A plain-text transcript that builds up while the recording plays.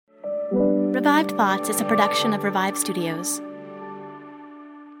Revived Thoughts is a production of Revive Studios.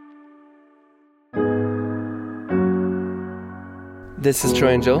 This is Troy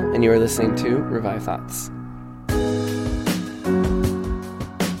and Joel, and you are listening to Revive Thoughts.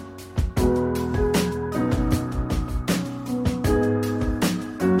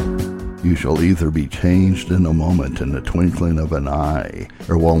 You shall either be changed in a moment, in the twinkling of an eye,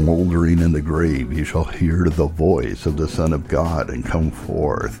 or while moldering in the grave you shall hear the voice of the Son of God and come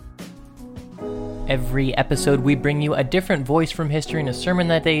forth. Every episode we bring you a different voice from history and a sermon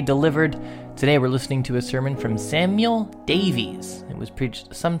that they delivered. Today we're listening to a sermon from Samuel Davies. It was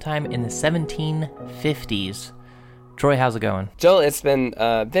preached sometime in the 1750s. Troy, how's it going? Joel, it's been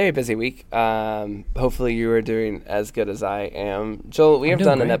a very busy week. Hopefully you are doing as good as I am. Joel, we have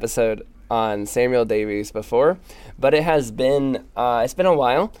done great. An episode on Samuel Davies before, but it has been it's been a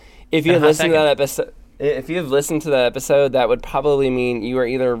while. If you have listened to that episode, that would probably mean you are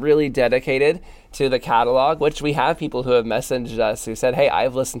either really dedicated to the catalog, which we have people who have messaged us who said, "Hey,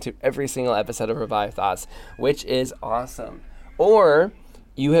 I've listened to every single episode of Revive Thoughts," which is awesome, or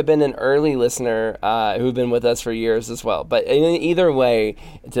you have been an early listener who've been with us for years as well. But in either way,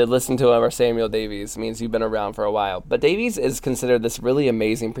 to listen to our Samuel Davies means you've been around for a while. But Davies is considered this really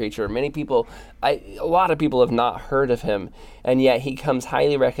amazing preacher. A lot of people have not heard of him, and yet he comes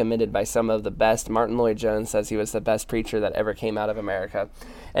highly recommended by some of the best. Martin Lloyd-Jones says he was the best preacher that ever came out of America.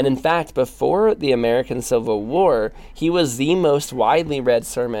 And in fact, before the American Civil War, he was the most widely read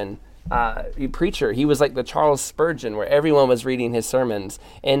sermon preacher. He was like the Charles Spurgeon, where everyone was reading his sermons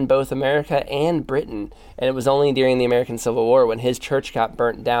in both America and Britain. And it was only during the American Civil War, when his church got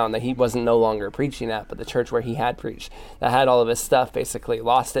burnt down, that he wasn't no longer preaching at, but the church where he had preached, that had all of his stuff, basically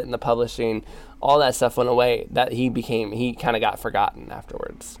lost it in the publishing, all that stuff went away, that he kind of got forgotten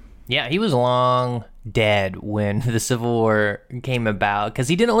afterwards. Yeah, he was long dead when the Civil War came about, because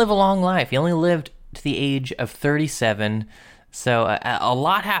he didn't live a long life. He only lived to the age of 37. So a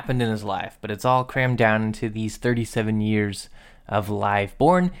lot happened in his life, but it's all crammed down into these 37 years of life.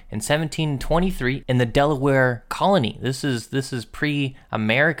 Born in 1723 in the Delaware colony. This is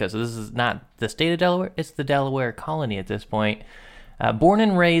pre-America, so this is not the state of Delaware, it's the Delaware colony at this point. Born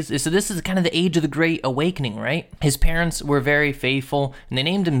and raised, so this is kind of the age of the Great Awakening, right? His parents were very faithful, and they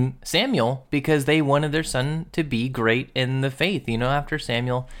named him Samuel because they wanted their son to be great in the faith, after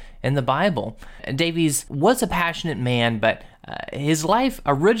Samuel in the Bible. Davies was a passionate man, but his life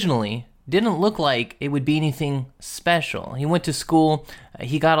originally didn't look like it would be anything special. He went to school,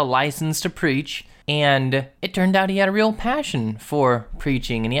 he got a license to preach, and it turned out he had a real passion for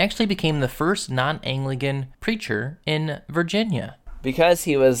preaching, and he actually became the first non-Anglican preacher in Virginia. Because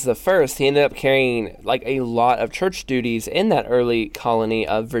he was the first, he ended up carrying a lot of church duties in that early colony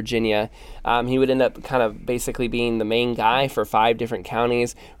of Virginia. He would end up kind of basically being the main guy for 5 different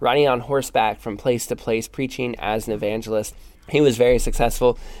counties, riding on horseback from place to place, preaching as an evangelist. He was very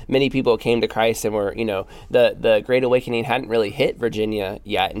successful. Many people came to Christ and were, the Great Awakening hadn't really hit Virginia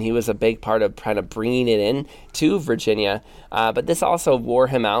yet, and he was a big part of kind of bringing it in to Virginia. But this also wore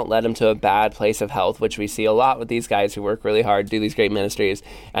him out, led him to a bad place of health, which we see a lot with these guys who work really hard, do these great ministries,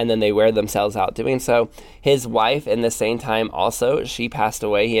 and then they wear themselves out doing so. His wife, in the same time also, she passed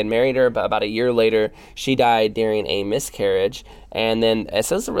away. He had married her, but about a year later, she died during a miscarriage. And then,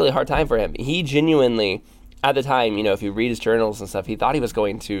 so it's a really hard time for him. He genuinely, at the time, if you read his journals and stuff, he thought he was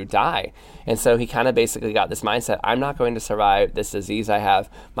going to die. And so he kind of basically got this mindset, I'm not going to survive this disease I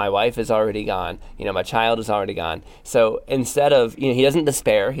have. My wife is already gone. My child is already gone. So instead of, he doesn't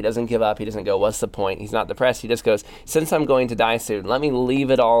despair. He doesn't give up. He doesn't go, what's the point? He's not depressed. He just goes, since I'm going to die soon, let me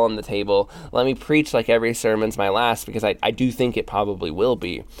leave it all on the table. Let me preach like every sermon's my last, because I do think it probably will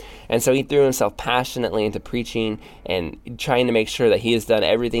be. And so he threw himself passionately into preaching and trying to make sure that he has done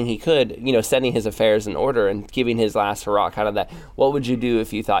everything he could, setting his affairs in order and giving his last hurrah, kind of that, what would you do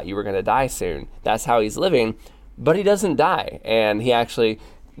if you thought you were going to die soon? That's how he's living, but he doesn't die, and he actually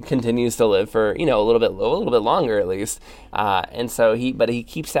continues to live for, a little bit longer at least. And so he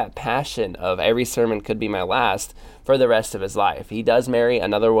keeps that passion of every sermon could be my last for the rest of his life. He does marry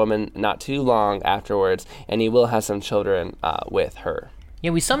another woman not too long afterwards, and he will have some children with her.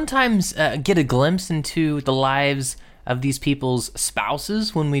 Yeah, we sometimes get a glimpse into the lives of these people's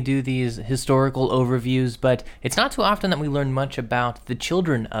spouses when we do these historical overviews, but it's not too often that we learn much about the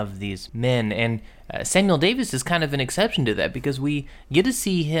children of these men, and Samuel Davies is kind of an exception to that, because we get to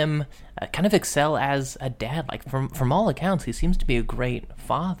see him kind of excel as a dad. From all accounts, he seems to be a great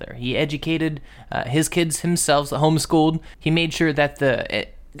father. He educated his kids himself, homeschooled. He made sure that the,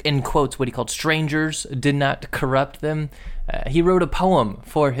 in quotes, what he called strangers did not corrupt them. He wrote a poem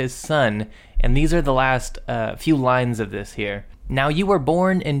for his son, and these are the last few lines of this here. Now you were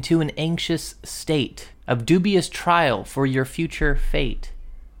born into an anxious state of dubious trial for your future fate.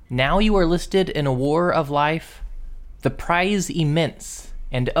 Now you are listed in a war of life, the prize immense,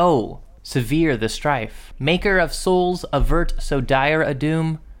 and oh, severe the strife. Maker of souls, avert so dire a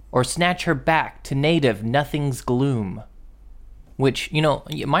doom, or snatch her back to native nothing's gloom. Which,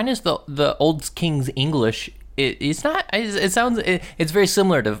 minus the old King's English, it's not. It sounds. It's very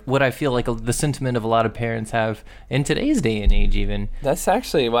similar to what I feel like the sentiment of a lot of parents have in today's day and age. Even that's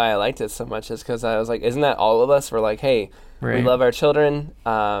actually why I liked it so much. Is because I was like, isn't that all of us? We're like, hey, right. We love our children.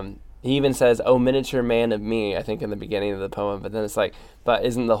 He even says, "Oh, miniature man of me," I think in the beginning of the poem. But then it's like, but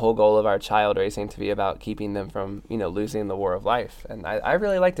isn't the whole goal of our child raising to be about keeping them from, losing the war of life? And I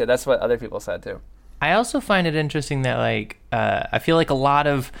really liked it. That's what other people said too. I also find it interesting that I feel like a lot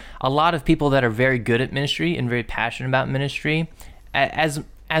of people that are very good at ministry and very passionate about ministry,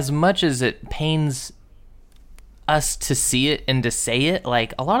 as much as it pains us to see it and to say it,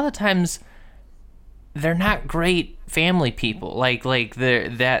 like a lot of the times they're not great family people. Like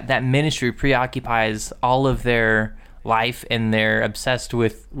that ministry preoccupies all of their life, and they're obsessed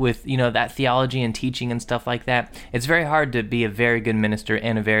with that theology and teaching and stuff like that. It's very hard to be a very good minister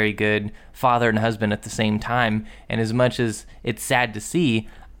and a very good father and husband at the same time. And as much as it's sad to see,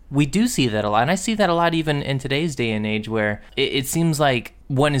 we do see that a lot. And I see that a lot even in today's day and age, where it seems like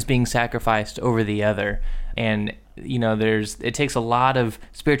one is being sacrificed over the other. And it takes a lot of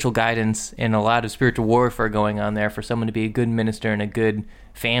spiritual guidance and a lot of spiritual warfare going on there for someone to be a good minister and a good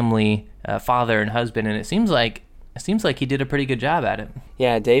family father and husband. And it seems like he did a pretty good job at it.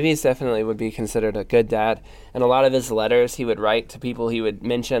 Yeah, Davies definitely would be considered a good dad. And a lot of his letters he would write to people, he would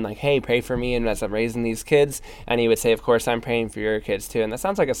mention like, hey, pray for me and as I'm raising these kids. And he would say, of course, I'm praying for your kids too. And that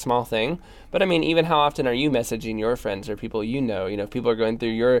sounds like a small thing. But I mean, even how often are you messaging your friends or people if people are going through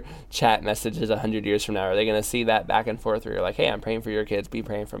your chat messages 100 years from now, are they going to see that back and forth where you're like, hey, I'm praying for your kids, be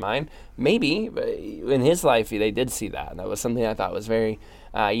praying for mine? Maybe. But in his life, they did see that. And that was something I thought was very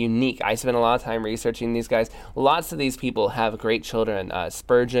unique. I spent a lot of time researching these guys. Lots of these people have great children.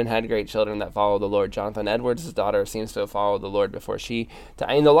 Spurgeon had great children that followed the Lord. Jonathan Edwards' daughter seems to have followed the Lord before she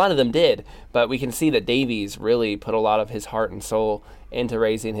died. And a lot of them did, but we can see that Davies really put a lot of his heart and soul into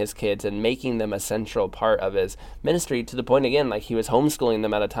raising his kids and making them a central part of his ministry, to the point, again, like he was homeschooling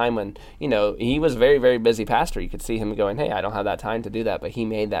them at a time when, he was a very, very busy pastor. You could see him going, hey, I don't have that time to do that, but he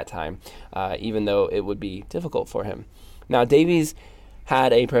made that time, even though it would be difficult for him. Now, Davies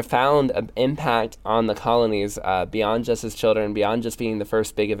had a profound impact on the colonies beyond just his children, beyond just being the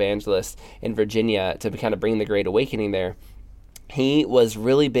first big evangelist in Virginia to kind of bring the Great Awakening there. He was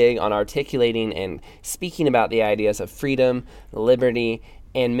really big on articulating and speaking about the ideas of freedom, liberty,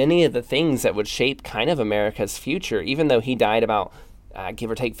 and many of the things that would shape kind of America's future, even though he died about,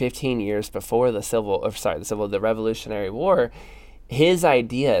 give or take 15 years before the Revolutionary War. His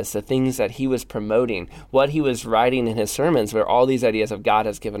ideas, the things that he was promoting, what he was writing in his sermons were all these ideas of God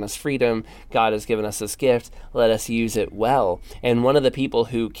has given us freedom, God has given us this gift, let us use it well. And one of the people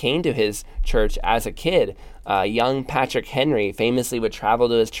who came to his church as a kid, young Patrick Henry, famously would travel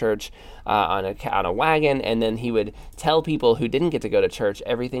to his church on a wagon, and then he would tell people who didn't get to go to church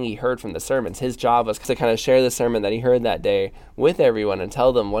everything he heard from the sermons. His job was to kind of share the sermon that he heard that day with everyone and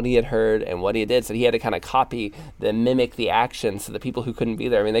tell them what he had heard and what he did. So he had to kind of mimic the actions to the people who couldn't be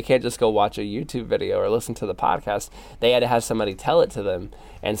there. I mean, they can't just go watch a YouTube video or listen to the podcast. They had to have somebody tell it to them.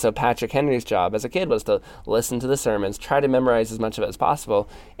 And so Patrick Henry's job as a kid was to listen to the sermons, try to memorize as much of it as possible,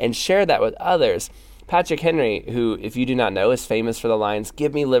 and share that with others. Patrick Henry, who, if you do not know, is famous for the lines,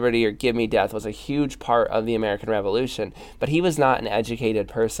 "Give me liberty or give me death," was a huge part of the American Revolution. But he was not an educated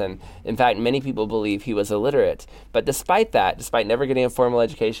person. In fact, many people believe he was illiterate. But despite that, despite never getting a formal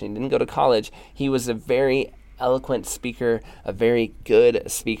education, he didn't go to college, he was a very eloquent speaker, a very good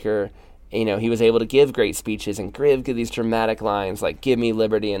speaker. He was able to give great speeches and give these dramatic lines like, "Give me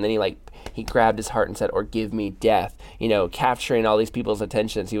liberty," and then he grabbed his heart and said, "Or give me death," capturing all these people's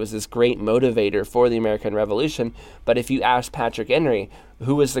attentions. He was this great motivator for the American Revolution. But if you ask Patrick Henry,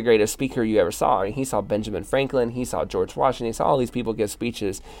 who was the greatest speaker you ever saw? He saw Benjamin Franklin, he saw George Washington, he saw all these people give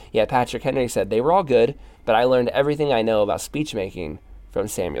speeches. Yet Patrick Henry said, they were all good, but I learned everything I know about speech making from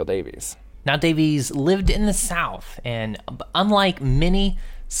Samuel Davies. Now, Davies lived in the South, and unlike many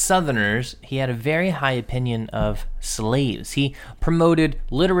Southerners, he had a very high opinion of slaves. He promoted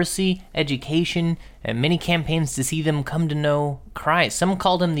literacy, education, and many campaigns to see them come to know Christ. Some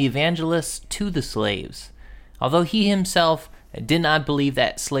called him the evangelist to the slaves. Although he himself did not believe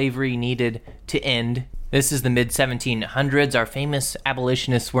that slavery needed to end. This is the mid-1700s. Our famous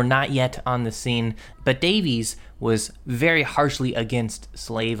abolitionists were not yet on the scene, but Davies was very harshly against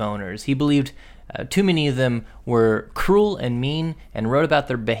slave owners. He believed too many of them were cruel and mean and wrote about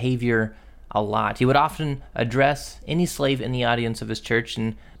their behavior a lot. He would often address any slave in the audience of his church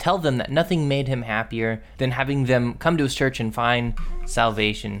and tell them that nothing made him happier than having them come to his church and find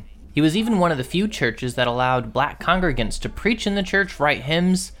salvation. He was even one of the few churches that allowed black congregants to preach in the church, write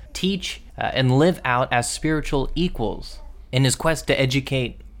hymns, teach, and live out as spiritual equals. In his quest to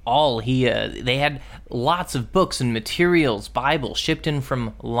educate all, they had lots of books and materials, Bibles shipped in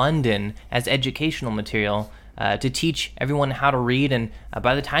from London as educational material to teach everyone how to read. And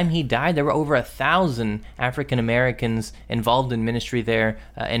by the time he died, there were over 1,000 African Americans involved in ministry there.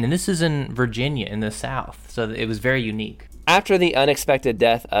 And this is in Virginia, in the South. So it was very unique. After the unexpected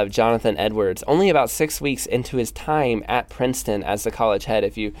death of Jonathan Edwards, only about 6 weeks into his time at Princeton as the college head,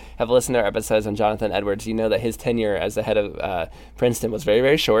 if you have listened to our episodes on Jonathan Edwards, you know that his tenure as the head of Princeton was very,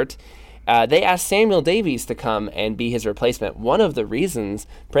 very short. They asked Samuel Davies to come and be his replacement. One of the reasons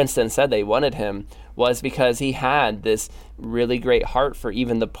Princeton said they wanted him was because he had this really great heart for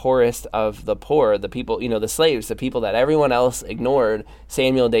even the poorest of the poor, the people, the slaves, the people that everyone else ignored.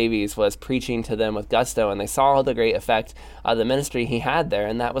 Samuel Davies was preaching to them with gusto, and they saw the great effect of the ministry he had there,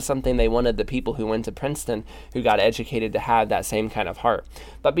 and that was something they wanted the people who went to Princeton, who got educated, to have that same kind of heart.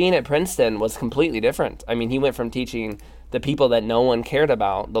 But being at Princeton was completely different. I mean, he went from teaching the people that no one cared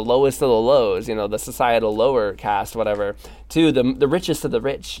about, the lowest of the lows, the societal lower caste, whatever, to the richest of the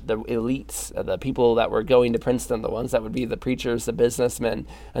rich, the elites, the people that were going to Princeton, the ones that would be the preachers, the businessmen,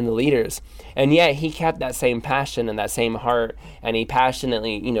 and the leaders. And yet he kept that same passion and that same heart, and he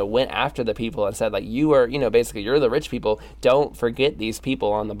passionately, went after the people and said, like, you are, basically, you're the rich people. Don't forget these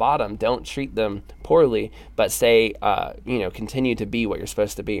people on the bottom. Don't treat them poorly, but say, continue to be what you're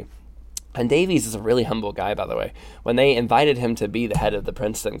supposed to be. And Davies is a really humble guy, by the way. When they invited him to be the head of the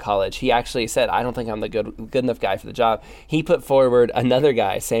Princeton College, he actually said, I don't think I'm the good enough guy for the job. He put forward another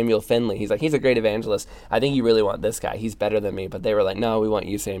guy, Samuel Finley. He's like, he's a great evangelist. I think you really want this guy. He's better than me. But they were like, no, we want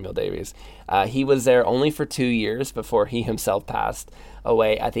you, Samuel Davies. He was there only for 2 years before he himself passed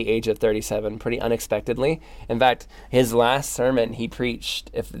away at the age of 37, pretty unexpectedly. In fact, his last sermon he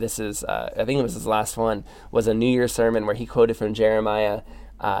preached, I think it was his last one, was a New Year's sermon where he quoted from Jeremiah,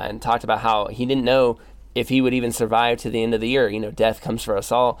 and talked about how he didn't know if he would even survive to the end of the year. Death comes for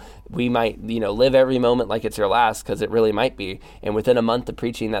us all. We might, live every moment like it's your last, because it really might be. And within a month of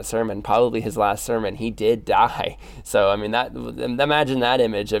preaching that sermon, probably his last sermon, he did die. So, I mean, imagine that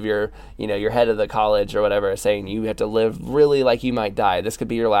image of your head of the college or whatever saying you have to live really like you might die. This could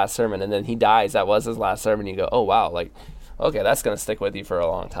be your last sermon. And then he dies. That was his last sermon. You go, oh, wow. Like, okay, that's going to stick with you for a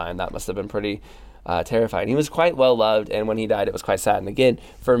long time. That must have been pretty terrifying. He was quite well loved, and when he died, it was quite sad. And again,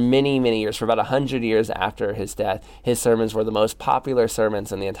 for many, many years, for about 100 years after his death, his sermons were the most popular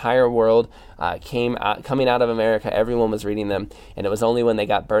sermons in the entire world. Coming out of America, everyone was reading them, and it was only when they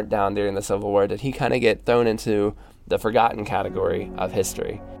got burnt down during the Civil War did he kind of get thrown into the forgotten category of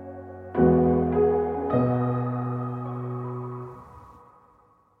history.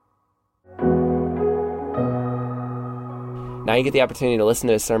 Now you get the opportunity to listen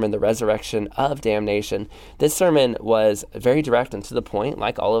to his sermon, The Resurrection of Damnation. This sermon was very direct and to the point,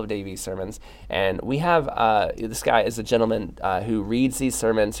 like all of Davies' sermons. And we have, this guy is a gentleman who reads these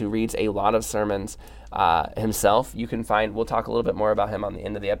sermons, who reads a lot of sermons himself. We'll talk a little bit more about him on the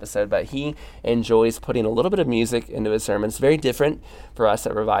end of the episode, but he enjoys putting a little bit of music into his sermons. Very different for us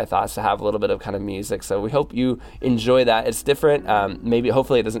at Revive Thoughts to have a little bit of kind of music. So we hope you enjoy that. It's different.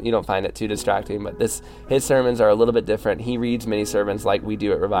 Hopefully you don't find it too distracting, but his sermons are a little bit different. He reads many sermons like we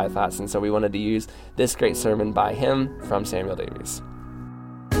do at Revive Thoughts, and so we wanted to use this great sermon by him from Samuel Davies.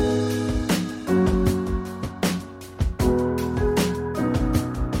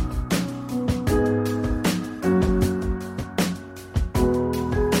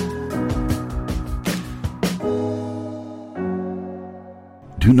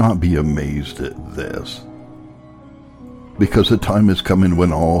 Do not be amazed at this, because the time is coming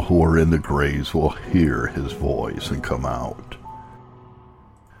when all who are in the graves will hear his voice and come out.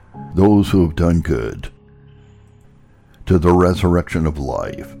 Those who have done good, to the resurrection of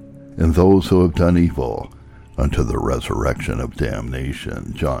life, and those who have done evil, unto the resurrection of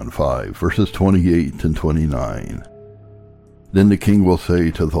damnation. John 5, verses 28 and 29. Then the king will say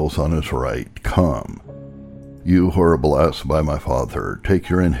to those on his right, Come, you who are blessed by my Father, take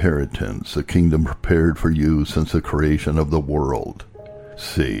your inheritance, the kingdom prepared for you since the creation of the world.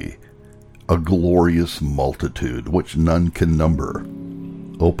 See, a glorious multitude which none can number,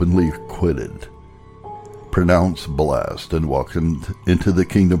 openly acquitted, pronounced blessed, and welcomed into the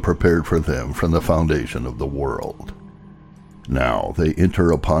kingdom prepared for them from the foundation of the world. Now they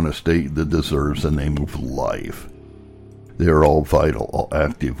enter upon a state that deserves the name of life, They are all vital, all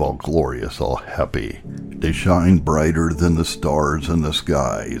active, all glorious, all happy. They shine brighter than the stars in the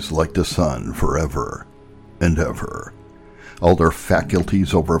skies, like the sun forever and ever. All their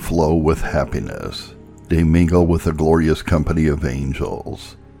faculties overflow with happiness. They mingle with the glorious company of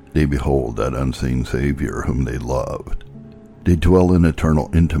angels. They behold that unseen Savior whom they loved. They dwell in eternal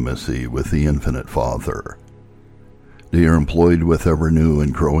intimacy with the infinite Father. They are employed with ever new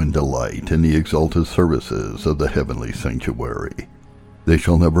and growing delight in the exalted services of the heavenly sanctuary. They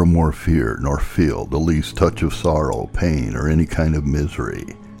shall never more fear nor feel the least touch of sorrow, pain, or any kind of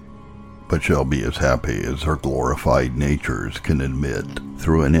misery, but shall be as happy as their glorified natures can admit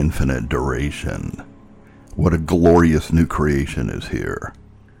through an infinite duration. What a glorious new creation is here!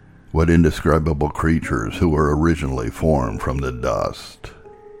 What indescribable creatures who were originally formed from the dust!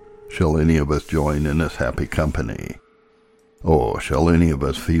 Shall any of us join in this happy company? Oh, shall any of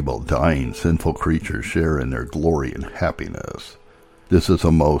us feeble, dying, sinful creatures share in their glory and happiness? This is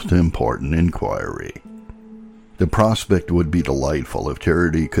a most important inquiry. The prospect would be delightful if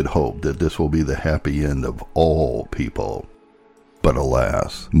charity could hope that this will be the happy end of all people. But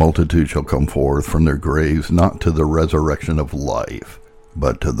alas, multitudes shall come forth from their graves not to the resurrection of life,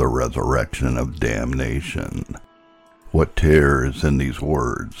 but to the resurrection of damnation. What terror is in these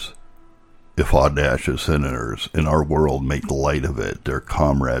words! If audacious sinners in our world make light of it, their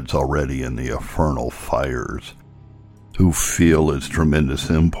comrades already in the infernal fires, who feel its tremendous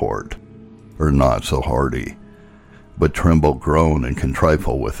import, are not so hardy, but tremble, groan, and can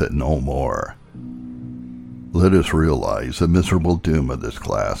trifle with it no more. Let us realize the miserable doom of this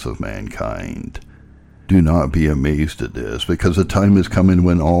class of mankind. Do not be amazed at this, because the time is coming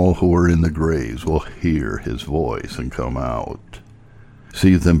when all who are in the graves will hear his voice and come out.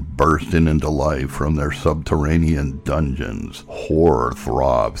 See them bursting into life from their subterranean dungeons. Horror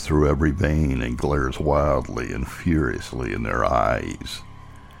throbs through every vein and glares wildly and furiously in their eyes.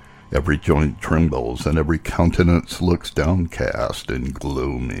 Every joint trembles, and every countenance looks downcast and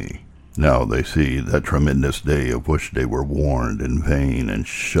gloomy. Now they see that tremendous day of which they were warned in vain, and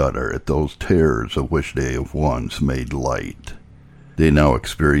shudder at those terrors of which they have once made light. They now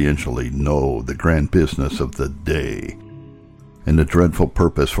experientially know the grand business of the day, and the dreadful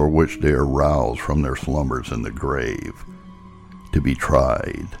purpose for which they are roused from their slumbers in the grave: to be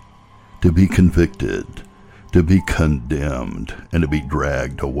tried, to be convicted, to be condemned, and to be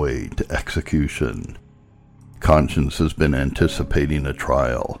dragged away to execution. Conscience has been anticipating a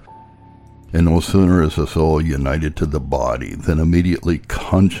trial, and no sooner is the soul united to the body than immediately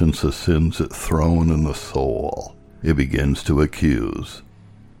conscience ascends its throne in the soul. It begins to accuse,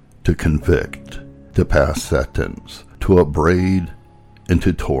 to convict, to pass sentence, to upbraid, and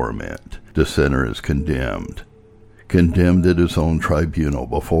to torment. The sinner is condemned at his own tribunal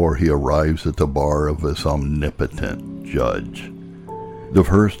before he arrives at the bar of his omnipotent judge. The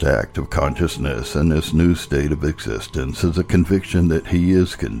first act of consciousness in this new state of existence is a conviction that he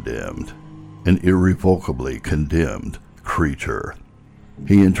is condemned, an irrevocably condemned creature.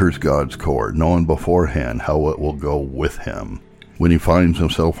 He enters God's court knowing beforehand how it will go with him. When he finds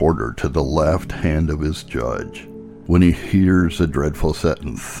himself ordered to the left hand of his judge, when he hears the dreadful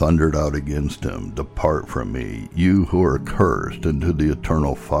sentence thundered out against him, "Depart from me, you who are cursed, into the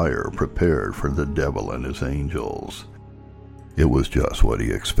eternal fire prepared for the devil and his angels," it was just what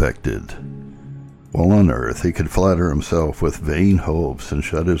he expected. While on earth he could flatter himself with vain hopes and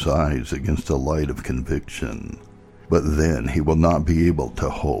shut his eyes against the light of conviction. But then he will not be able to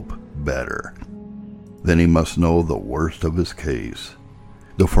hope better. Then he must know the worst of his case.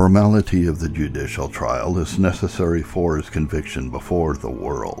 The formality of the judicial trial is necessary for his conviction before the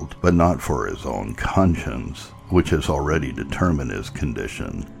world, but not for his own conscience, which has already determined his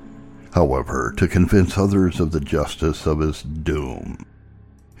condition. However, to convince others of the justice of his doom,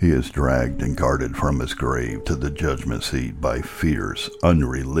 he is dragged and guarded from his grave to the judgment seat by fierce,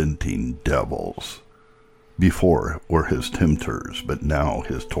 unrelenting devils. Before were his tempters, but now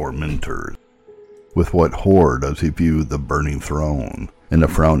his tormentors. With what horror does he view the burning throne and the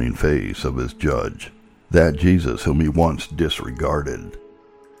frowning face of his judge, that Jesus whom he once disregarded.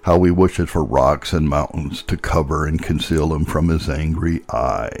 How he wishes for rocks and mountains to cover and conceal him from his angry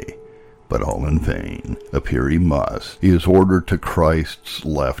eye. But all in vain. Appear he must. He is ordered to Christ's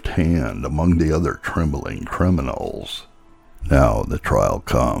left hand among the other trembling criminals. Now the trial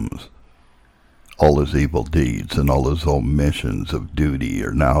comes. All his evil deeds and all his omissions of duty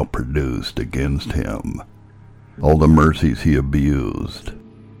are now produced against him. All the mercies he abused,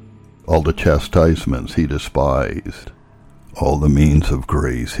 all the chastisements he despised, all the means of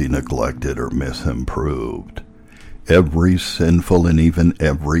grace he neglected or misimproved, every sinful and even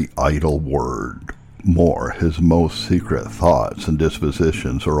every idle word More, his most secret thoughts and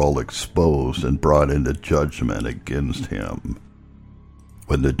dispositions are all exposed and brought into judgment against him.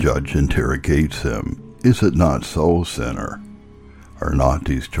 When the judge interrogates him, "Is it not so, sinner? Are not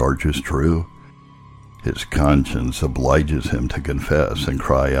these charges true?" His conscience obliges him to confess and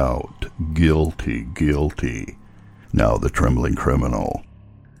cry out, "Guilty, guilty." Now the trembling criminal,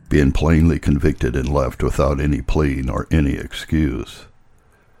 being plainly convicted and left without any plea nor any excuse,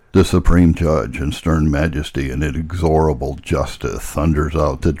 the supreme judge in stern majesty and inexorable justice thunders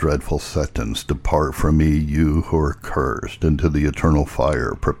out the dreadful sentence, "Depart from me, you who are cursed, into the eternal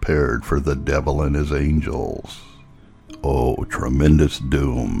fire prepared for the devil and his angels." Oh, tremendous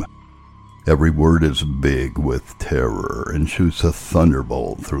doom! Every word is big with terror and shoots a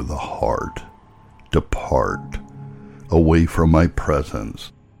thunderbolt through the heart. Depart, away from my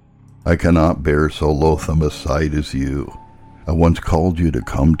presence. I cannot bear so loathsome a sight as you. I once called you to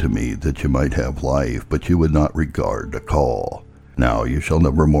come to me that you might have life, but you would not regard the call. Now you shall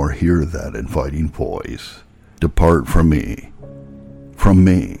never more hear that inviting voice. Depart from me,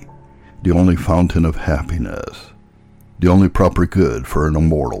 the only fountain of happiness, the only proper good for an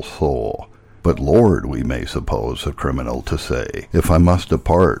immortal soul. But Lord, we may suppose a criminal to say, if I must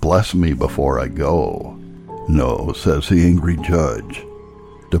depart, bless me before I go. No, says the angry judge,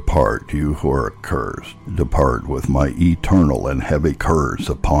 depart, you who are accursed. Depart with my eternal and heavy curse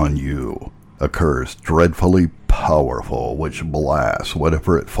upon you, a curse dreadfully powerful, which blasts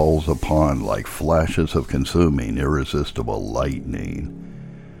whatever it falls upon like flashes of consuming, irresistible lightning.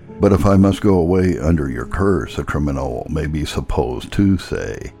 But if I must go away under your curse, a criminal may be supposed to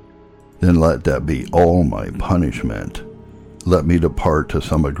say, then let that be all my punishment. Let me depart to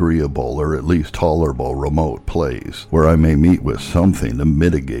some agreeable or at least tolerable remote place, where I may meet with something to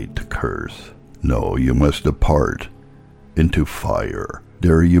mitigate the curse. No, you must depart into fire.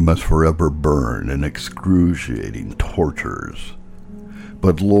 There you must forever burn in excruciating tortures.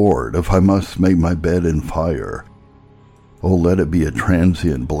 But Lord, if I must make my bed in fire, oh, let it be a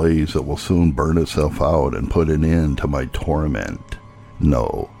transient blaze that will soon burn itself out and put an end to my torment.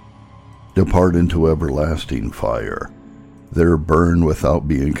 No, depart into everlasting fire. There burn without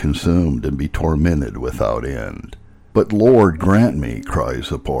being consumed and be tormented without end. But Lord, grant me, cries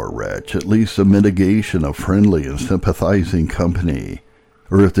the poor wretch, at least a mitigation of friendly and sympathizing company.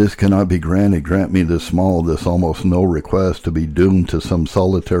 Or if this cannot be granted, grant me this small, this almost no request, to be doomed to some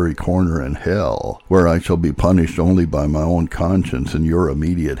solitary corner in hell, where I shall be punished only by my own conscience and your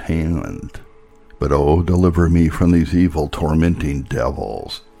immediate hand. But oh, deliver me from these evil, tormenting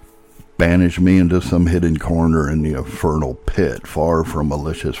devils. Banish me into some hidden corner in the infernal pit, far from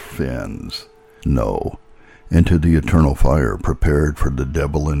malicious fins. No, into the eternal fire prepared for the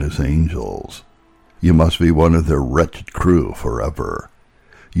devil and his angels. You must be one of their wretched crew forever.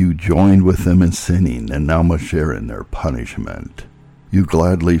 You joined with them in sinning, and now must share in their punishment. You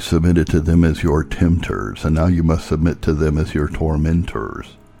gladly submitted to them as your tempters, and now you must submit to them as your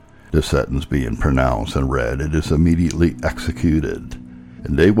tormentors. The sentence being pronounced and read, it is immediately executed,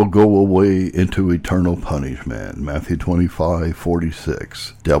 and they will go away into eternal punishment. Matthew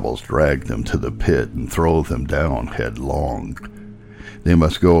 25:46. Devils drag them to the pit and throw them down headlong. They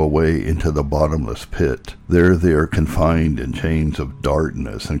must go away into the bottomless pit. There they are confined in chains of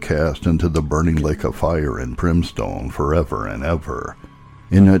darkness and cast into the burning lake of fire and brimstone forever and ever.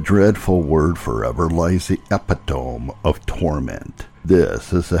 In that dreadful word forever lies the epitome of torment.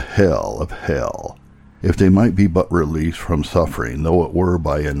 This is the hell of hell. If they might be but released from suffering, though it were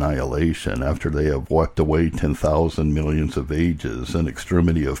by annihilation, after they have wept away 10,000 millions of ages in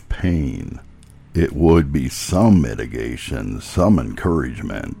extremity of pain, it would be some mitigation, some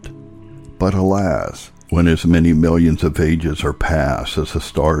encouragement. But alas, when as many millions of ages are past as the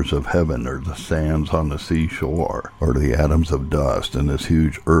stars of heaven or the sands on the seashore, or the atoms of dust in this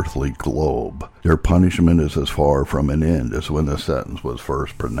huge earthly globe, their punishment is as far from an end as when the sentence was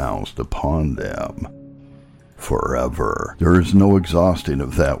first pronounced upon them. Forever. There is no exhausting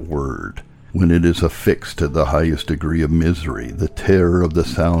of that word. When it is affixed to the highest degree of misery, the terror of the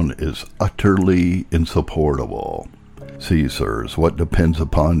sound is utterly insupportable. See, sirs, what depends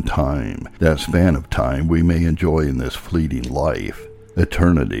upon time, that span of time we may enjoy in this fleeting life.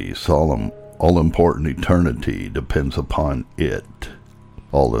 Eternity, solemn, all-important eternity, depends upon it.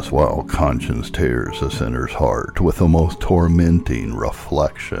 All this while conscience tears the sinner's heart with the most tormenting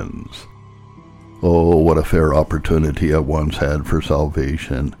reflections. Oh, what a fair opportunity I once had for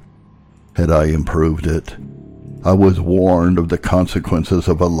salvation. Had I improved it? I was warned of the consequences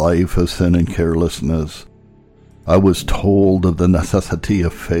of a life of sin and carelessness. I was told of the necessity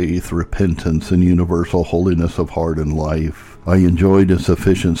of faith, repentance, and universal holiness of heart and life. I enjoyed a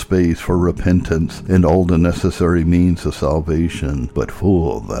sufficient space for repentance and all the necessary means of salvation, but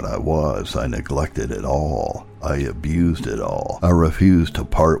fool that I was, I neglected it all. I abused it all. I refused to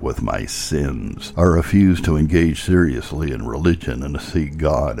part with my sins. I refused to engage seriously in religion and to seek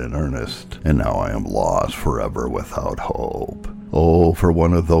God in earnest. And now I am lost forever without hope. Oh, for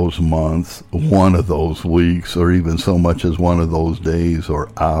one of those months, one of those weeks, or even so much as one of those days or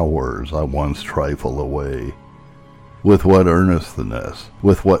hours I once trifle away. With what earnestness,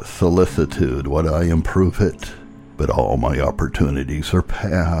 with what solicitude would I improve it? But all my opportunities are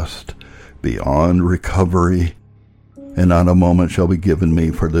past, beyond recovery, and not a moment shall be given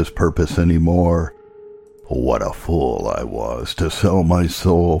me for this purpose any more. What a fool I was to sell my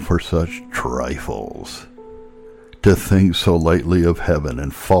soul for such trifles, to think so lightly of heaven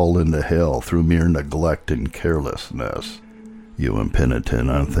and fall into hell through mere neglect and carelessness. You impenitent,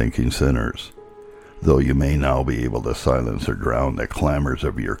 unthinking sinners, though you may now be able to silence or drown the clamors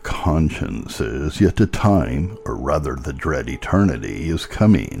of your consciences, yet the time, or rather the dread eternity, is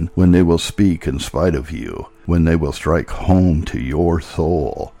coming when they will speak in spite of you, when they will strike home to your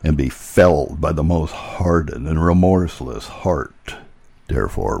soul and be felled by the most hardened and remorseless heart.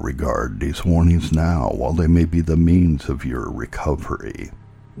 Therefore regard these warnings now, while they may be the means of your recovery.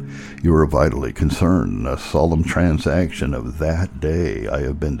 You are vitally concerned in a solemn transaction of that day I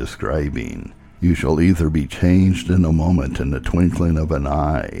have been describing. You shall either be changed in a moment, in the twinkling of an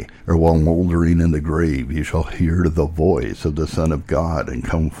eye, or while mouldering in the grave you shall hear the voice of the Son of God and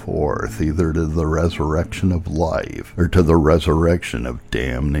come forth, either to the resurrection of life, or to the resurrection of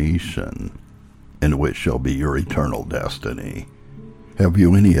damnation, and which shall be your eternal destiny. Have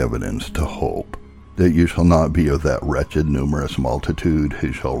you any evidence to hope that you shall not be of that wretched numerous multitude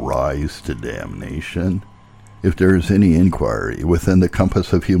who shall rise to damnation? If there is any inquiry within the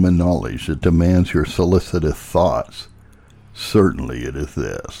compass of human knowledge that demands your solicitous thoughts, certainly it is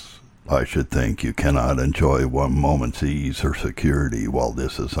this: I should think you cannot enjoy one moment's ease or security while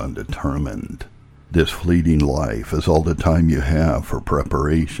this is undetermined. This fleeting life is all the time you have for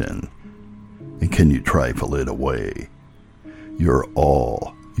preparation, and can you trifle it away? Your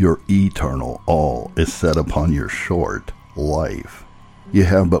all, your eternal all, is set upon your short life. You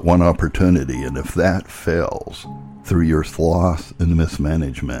have but one opportunity, and if that fails, through your sloth and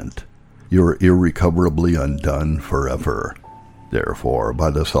mismanagement, you are irrecoverably undone forever. Therefore,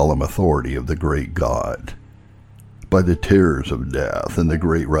 by the solemn authority of the great God, by the terrors of death and the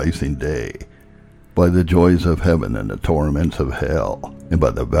great rising day, by the joys of heaven and the torments of hell, and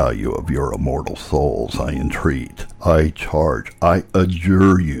by the value of your immortal souls, I entreat, I charge, I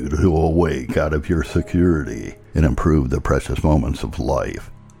adjure you to awake out of your security and improve the precious moments of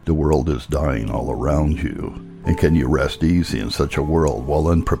life. The world is dying all around you, and can you rest easy in such a world while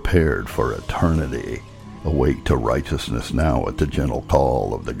unprepared for eternity? Awake to righteousness now at the gentle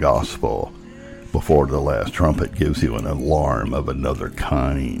call of the gospel, before the last trumpet gives you an alarm of another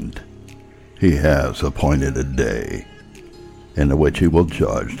kind. He has appointed a day in which he will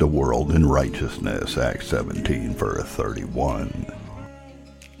judge the world in righteousness. Acts 17, verse 31.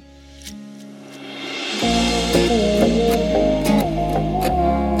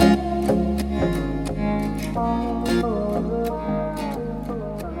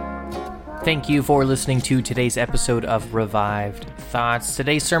 Thank you for listening to today's episode of Revived Thoughts.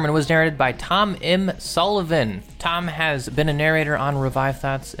 Today's sermon was narrated by Tom M. Sullivan. Tom has been a narrator on Revived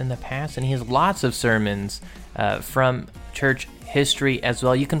Thoughts in the past, and he has lots of sermons from church history as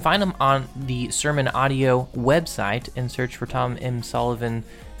well. You can find them on the Sermon Audio website and search for Tom M. Sullivan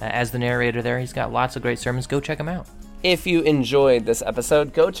as the narrator there. He's got lots of great sermons. Go check him out. If you enjoyed this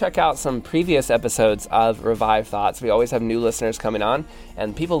episode, go check out some previous episodes of Revive Thoughts. We always have new listeners coming on,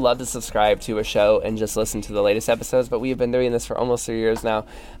 and people love to subscribe to a show and just listen to the latest episodes, but we have been doing this for almost 3 years now.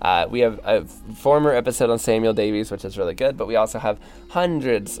 We have a former episode on Samuel Davies, which is really good, but we also have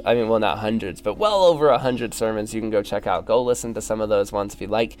not hundreds, but well over 100 sermons you can go check out. Go listen to some of those ones if you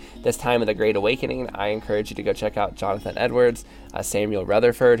like. This time of the Great Awakening, I encourage you to go check out Jonathan Edwards, Samuel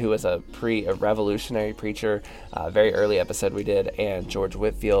Rutherford, who was a revolutionary preacher, very early episode we did, and George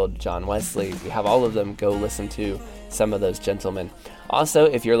Whitefield, John Wesley. We have all of them. Go listen to some of those gentlemen. Also,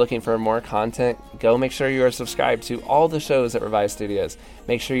 if you're looking for more content, go make sure you are subscribed to all the shows at Revive Studios.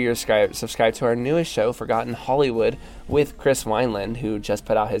 Make sure you're subscribed to our newest show, Forgotten Hollywood, with Chris Wineland, who just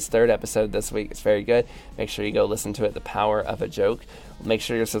put out his 3rd episode this week. It's very good. Make sure you go listen to it, The Power of a Joke. Make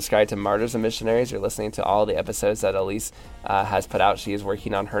sure you're subscribed to Martyrs and Missionaries. You're listening to all the episodes that Elise has put out. She is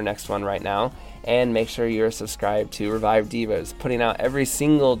working on her next one right now. And make sure you're subscribed to Revive Devos, putting out every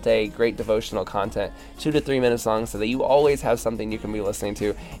single day great devotional content, 2 to 3 minutes long, so that you always have something you can be listening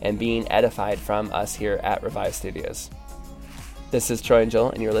to and being edified from us here at Revive Studios. This is Troy and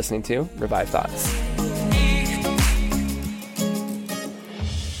Joel, and you're listening to Revive Thoughts.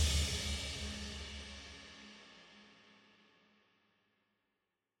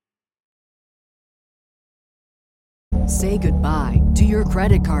 Say goodbye to your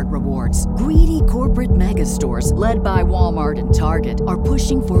credit card rewards. Greedy corporate mega stores, led by Walmart and Target, are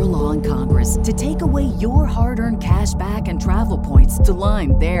pushing for a law in Congress to take away your hard-earned cash back and travel points to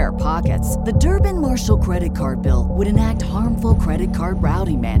line their pockets. The Durbin-Marshall credit card bill would enact harmful credit card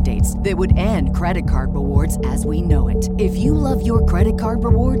routing mandates that would end credit card rewards as we know it. If you love your credit card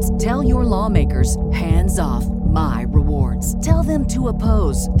rewards, tell your lawmakers, hands off my rewards. Tell them to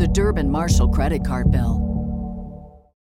oppose the Durbin-Marshall credit card bill.